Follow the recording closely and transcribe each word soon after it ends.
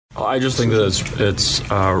I just think that it's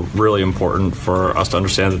really important for us to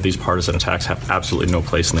understand that these partisan attacks have absolutely no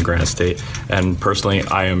place in the Granite State. And personally,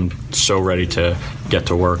 I am so ready to get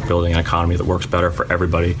to work building an economy that works better for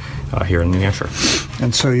everybody here in New Hampshire.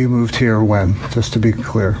 And so you moved here when, just to be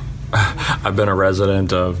clear? I've been a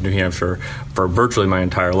resident of New Hampshire for virtually my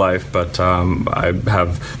entire life, but I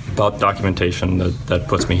have documentation that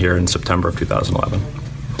puts me here in September of 2011.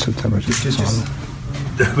 September 2011.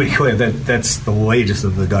 To be clear, that's the latest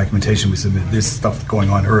of the documentation we submitted. There's stuff going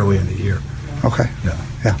on early in the year. Okay.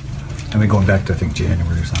 Yeah. I mean, going back to, I think,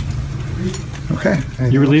 January or something. Okay.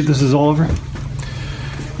 You relieved this is all over?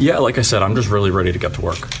 Yeah, like I said, I'm just really ready to get to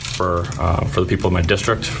work for the people of my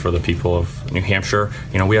district, for the people of New Hampshire.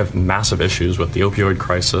 You know, we have massive issues with the opioid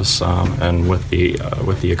crisis and with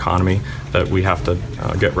the economy that we have to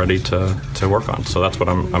get ready to work on. So that's what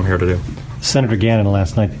I'm here to do. Senator Gannon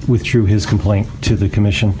last night withdrew his complaint to the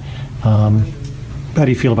commission. How do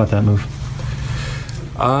you feel about that move?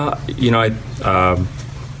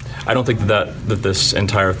 I don't think that this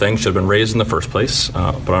entire thing should have been raised in the first place,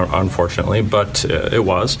 but unfortunately, it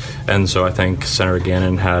was. And so I think Senator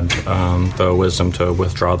Gannon had the wisdom to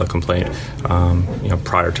withdraw the complaint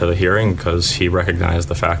prior to the hearing because he recognized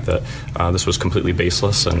the fact that this was completely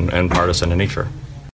baseless and partisan in nature.